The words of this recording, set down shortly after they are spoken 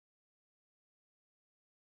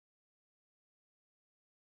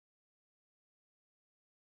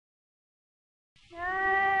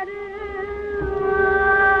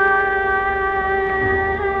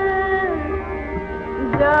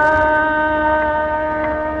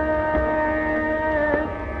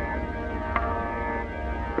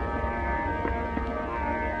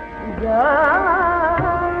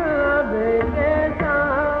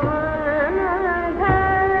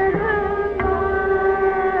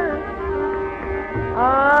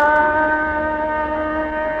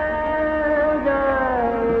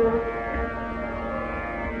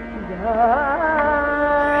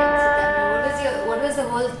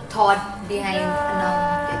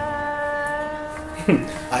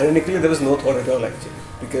Ironically, there was no thought at all actually,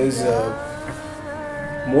 because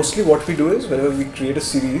mostly what we do is whenever we create a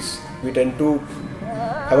series, we tend to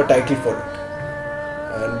have a title for it,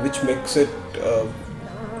 and which makes it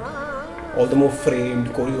all the more framed,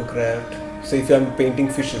 choreographed. So if I'm painting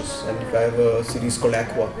fishes, and if I have a series called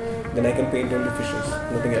Aqua, then I can paint only fishes,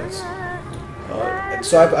 nothing else.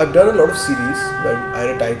 So I've done a lot of series where I had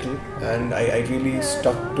a title, and I really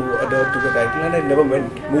stuck to adhere to the title, and I never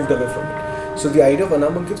moved away from it. So the idea of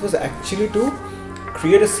Anaamankit was actually to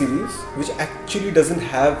create a series which actually doesn't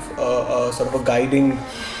have a sort of a guiding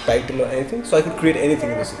title or anything, so I could create anything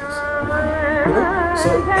in the series. You know?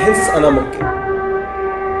 So hence it's Anaamankit.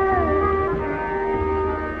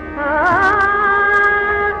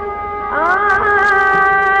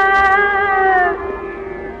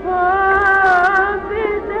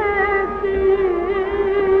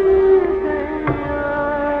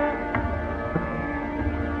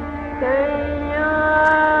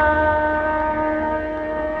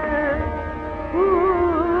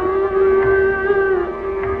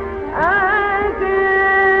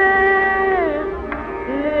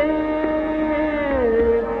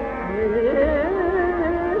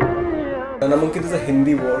 Anaamankit is a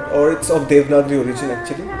Hindi word, or it's of Devanagari origin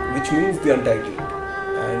actually, which means the untitled.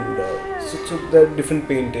 And so there are different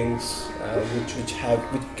paintings which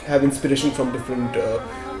have inspiration from different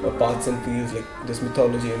paths and fields. Like there's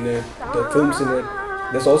mythology in it, there are films in it.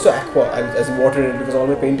 There's also aqua as water in it, because all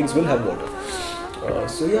my paintings will have water.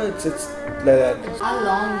 So yeah, it's like that. How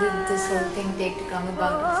long did this whole thing take to come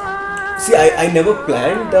about exactly? See, I never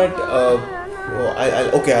planned that.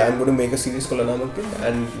 Okay, I'm going to make a series called Anaamankit,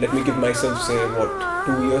 and let me give myself, say,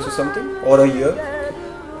 2 years or something, or a year.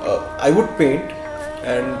 I would paint,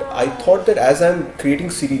 and I thought that as I'm creating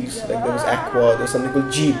series, like there was Aqua, there's something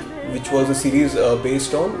called Jeep, which was a series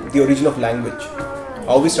based on the origin of language.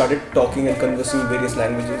 How we started talking and conversing in various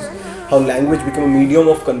languages, how language became a medium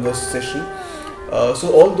of conversation.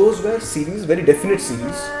 So all those were series, very definite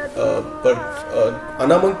series. But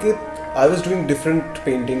Anaamankit, I was doing different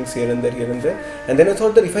paintings here and there, and then I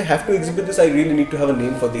thought that if I have to exhibit this, I really need to have a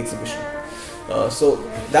name for the exhibition. So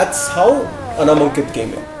that's how Anaamankit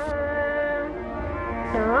came in.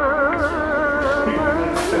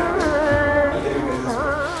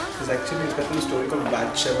 It's actually inspired from a story called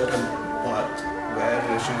Bathsheba and Bath,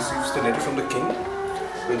 where she receives the letter from the king.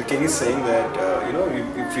 Where the king is saying that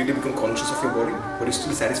you've really become conscious of your body, but you're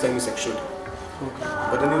still satisfying me sexually.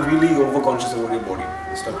 But then you're really over-conscious about your body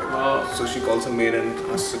and stuff like that. So she calls her maid and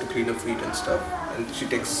asks her to clean her feet and stuff, and she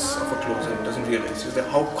takes off her clothes and doesn't realize. She's like,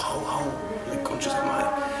 how like conscious am I?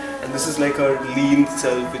 And this is like her lean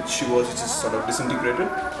self, which is sort of disintegrated.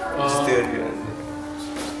 It's there here.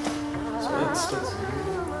 So that's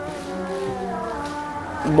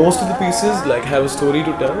most of the pieces like have a story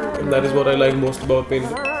to tell, and that is what I like most about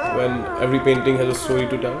painting. When every painting has a story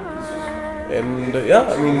to tell. And yeah,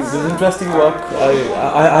 I mean, this is interesting work.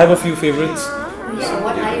 I have a few favorites. Yeah,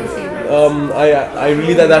 what are your favorites? I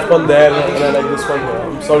really like that one there, and I like this one.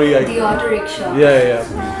 I'm sorry. The auto rickshaw. Yeah.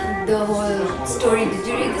 The whole story. Did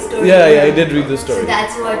you read the story? Yeah, I did read the story. So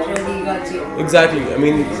that's what really got you. Exactly. I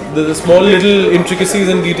mean, the small little intricacies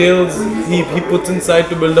and details he puts inside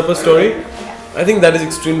to build up a story. I think that is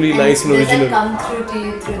extremely nice and original. Does that come through to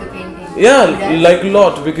you through the painting? Yeah, like a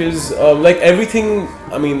lot, because like everything,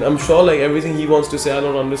 I mean, I'm sure like everything he wants to say I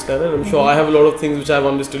don't understand, and I'm sure I have a lot of things which I've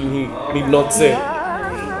understood and he need not say.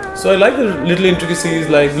 So I like the little intricacies,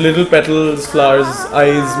 like little petals, flowers,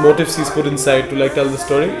 eyes, motifs he's put inside to like tell the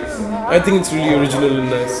story. I think it's really original and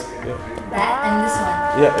nice. Yeah. That and this one.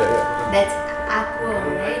 Yeah. That's aqua,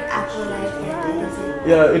 right? Aqua life.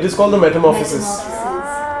 Yeah, it is called the Metamorphosis.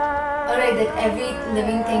 Alright, that every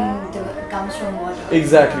living thing comes from water.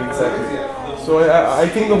 Exactly. So I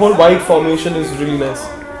think the whole white formation is really nice.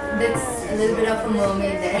 That's a little bit of a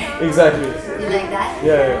mermaid there. Exactly. You like that?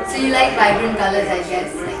 Yeah. So you like vibrant colors, I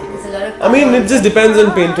guess. Like there's a lot of. I mean, it just depends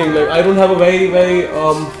on painting. Like I don't have a very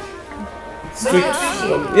strict.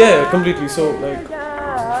 Yeah, completely. So like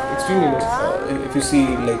extremely nice. If you see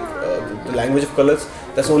like the language of colors,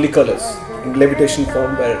 that's only colors in levitation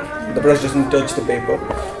form, where the brush doesn't touch the paper.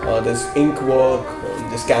 There's ink work,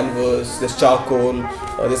 there's canvas, there's charcoal,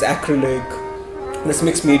 there's acrylic, there's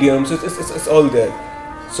mixed mediums. So it's all there.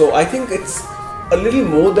 So I think it's a little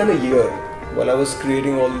more than a year while I was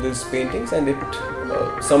creating all these paintings, and it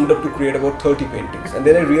summed up to create about 30 paintings. And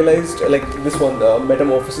then I realized, like this one,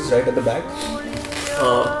 Metamorphosis, right at the back.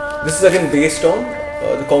 This is again based on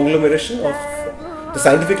the conglomeration of the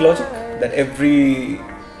scientific logic that every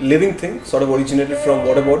living thing sort of originated from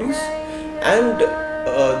water bodies, and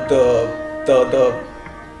the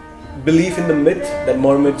belief in the myth that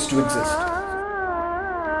mermaids do exist.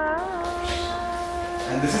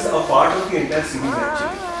 And this is a part of the entire series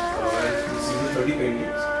actually. The series 30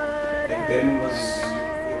 paintings. Like then was.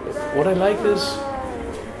 What I like is,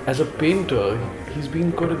 as a painter, he's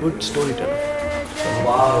been quite a good storyteller.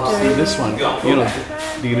 Wow. See this one, you know,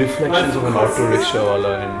 the reflections of an auto rickshaw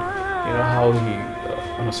wala and you know how he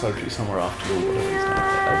on a sultry summer afternoon, whatever he's done.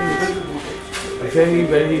 I think it's a very,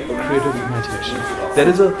 very creative imagination. There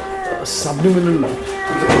is a subliminal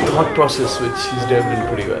thought process which he's delved in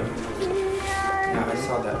pretty well. Yeah, I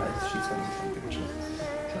saw that. She sent me some pictures.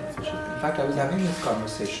 In fact, I was having this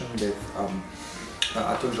conversation with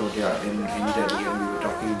Atul Jodia in Delhi, and we were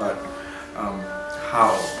talking about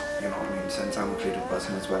how, you know, I mean, since I'm a creative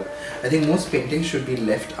person as well, I think most paintings should be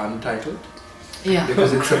left untitled. Yeah.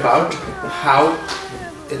 Because it's about how,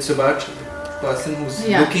 it's about the person who's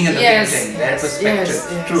looking at the painting, their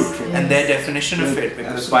perspective. True. And their definition of it.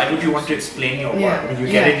 Because why would you want to explain your work? When you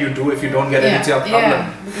get it, you do. If you don't get it, it's your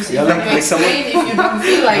problem. Because you like someone, if you don't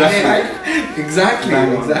feel like it. Exactly.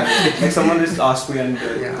 Like someone just asked me and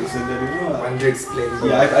they said that, you know, One to explain.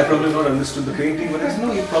 I probably not understood the painting, but I said,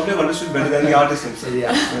 no, you probably have understood better than the artist himself.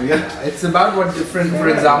 Yeah. It's about what different, for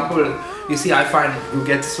example, you see, I find you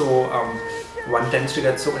get so, one tends to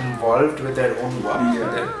get so involved with their own work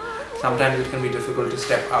that sometimes it can be difficult to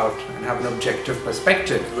step out and have an objective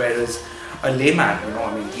perspective, whereas a layman, you know,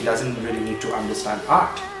 I mean, he doesn't really need to understand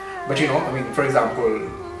art. But you know, I mean, for example,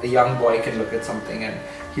 a young boy can look at something and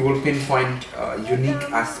he will pinpoint a unique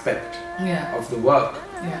aspect of the work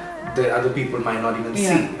that other people might not even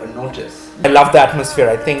see or notice. I love the atmosphere.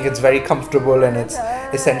 I think it's very comfortable and it's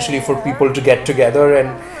essentially for people to get together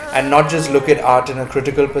and not just look at art in a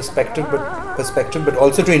critical perspective, but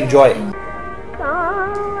also to enjoy it.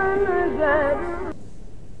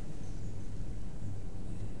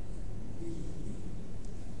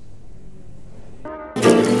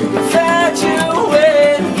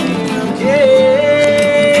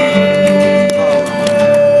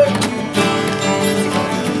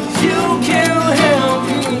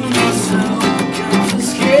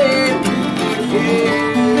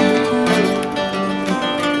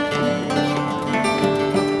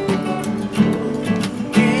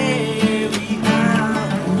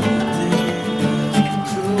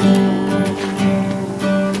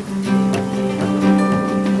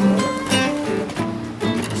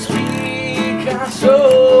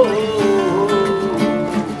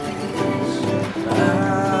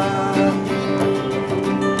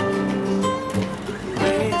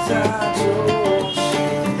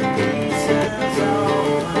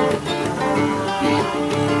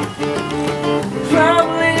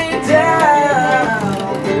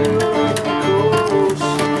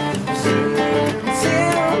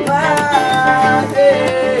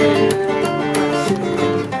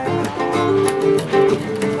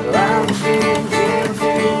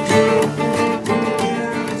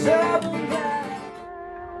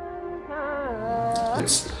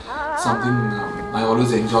 Something I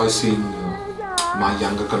always enjoy seeing my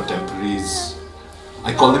younger contemporaries.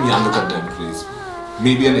 I call them younger contemporaries.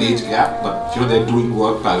 Maybe an age gap, but you know they're doing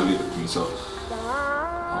work parallel with me. So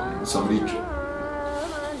somebody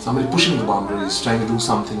pushing the boundaries, trying to do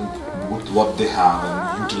something with what they have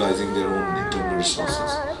and utilizing their own internal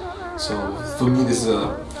resources. So for me, this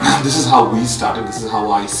is how we started. This is how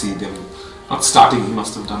I see them. Not starting. He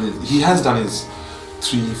must have done it. He has done his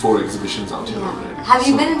 3-4 exhibitions out here already. Have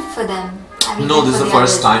you been for them? No, this is the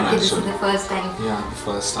first time actually. This is the first time. Yeah, the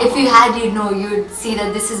first time. If you had, you'd see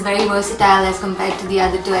that this is very versatile as compared to the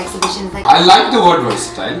other two exhibitions. Like I like the word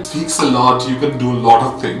versatile. It speaks a lot. You can do a lot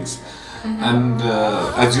of things. And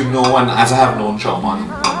as you know, and as I have known Souman,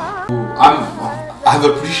 I have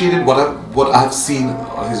appreciated what I have seen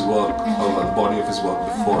his work, or the body of his work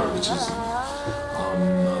before, which is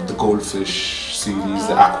the Goldfish series,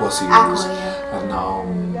 the Aqua series, and now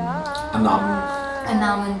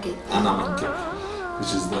Anaamankit,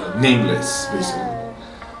 which is the Nameless, basically.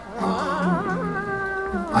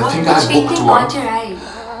 I think I booked one.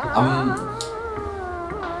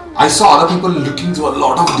 I saw other people looking through a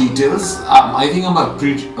lot of details. I think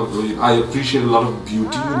I appreciate a lot of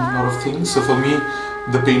beauty in a lot of things. So for me,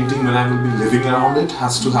 the painting, when I will be living around it,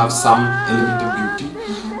 has to have some element of beauty.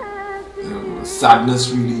 Sadness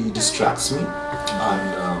really distracts me,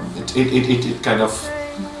 and it kind of,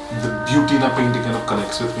 the beauty in a painting kind of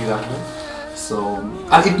connects with me that way. So,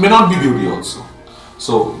 and it may not be beauty also.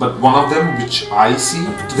 So, but one of them which I see,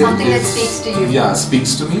 something that speaks to you. Yeah,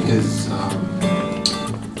 speaks to me is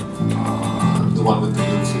the one with the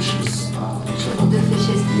blue fishes. The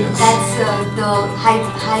fishes. Yes. That's the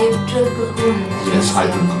hydral cocoon. Yes,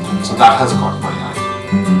 hydral cocoon. So that has caught my eye.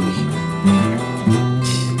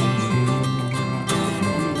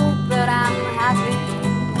 But I'm happy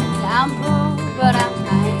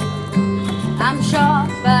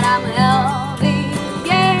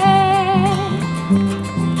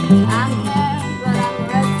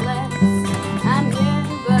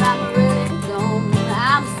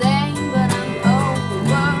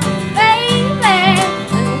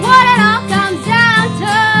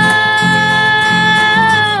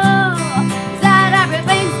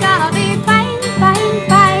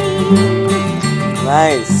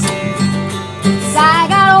Nice. I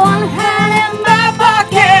got one hand in my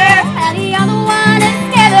pocket and the other one is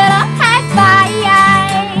giving a high five.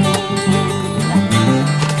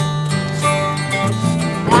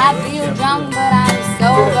 I feel drunk but I'm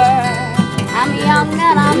sober. I'm young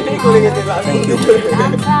and I'm hungry.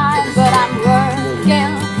 I'm tired but I'm working.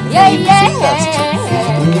 Yeah, yeah.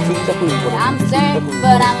 I'm sick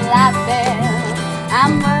but I'm laughing.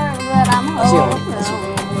 I'm hurt but I'm hoping.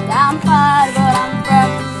 I'm tired but I'm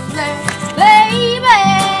perfect, baby.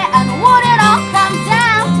 And what it all comes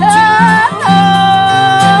down to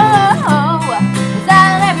is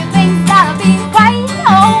that everything's gotta be quite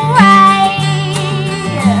alright.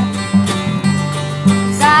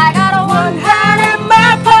 So I got one hand in my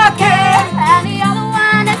pocket and the other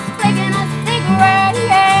one is flicking a cigarette.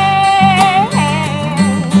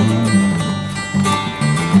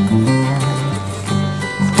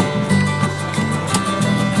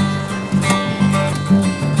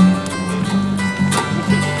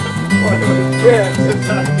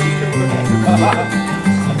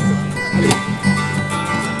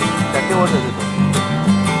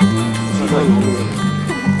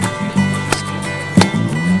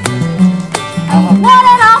 And what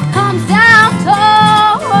it all comes down to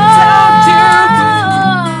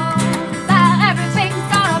that everything's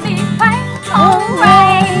gonna be quite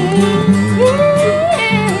alright.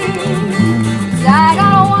 So I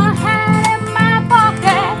got one hand in my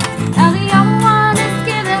pocket and the other one is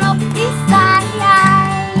giving up each side.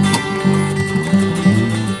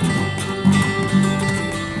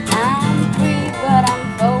 I'm free but I'm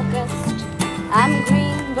focused. I'm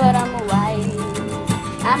green but I'm white.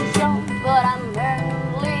 I'm strong but I'm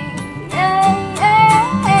early.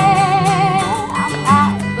 I'm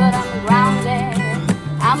high but I'm grounded.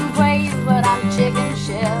 I'm brave but I'm chicken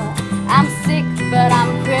shell. I'm sick but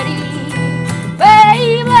I'm pretty,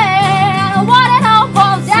 baby. And what it all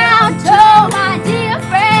boils down to, my dear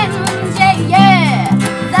friends, yeah, yeah,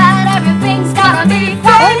 that everything's gotta be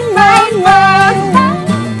fine, fine, fine,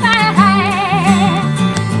 fine, fine.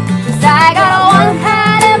 'Cause I got one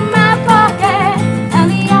hand in my pocket and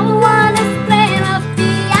the other one is playing a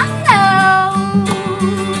piano.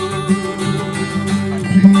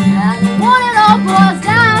 And what it all boils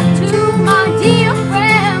down to, my dear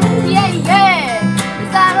friend, yeah, yeah, is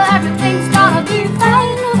that everything's gonna be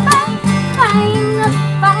fine, fine, fine,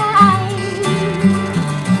 fine.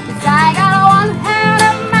 'Cause I got one hand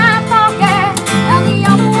in my pocket and the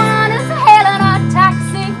other one is hailing a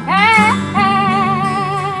taxi cab.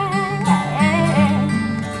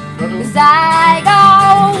 'Cause I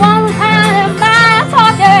got one hand in my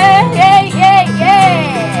pocket, yeah, yeah, yeah,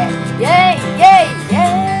 yeah, yeah,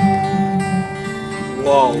 yeah.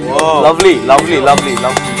 Wow, wow. Lovely.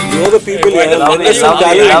 You're the people here. Lovely. Tremendous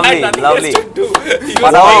talent. Lovely.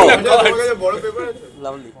 Wow.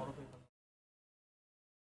 Lovely.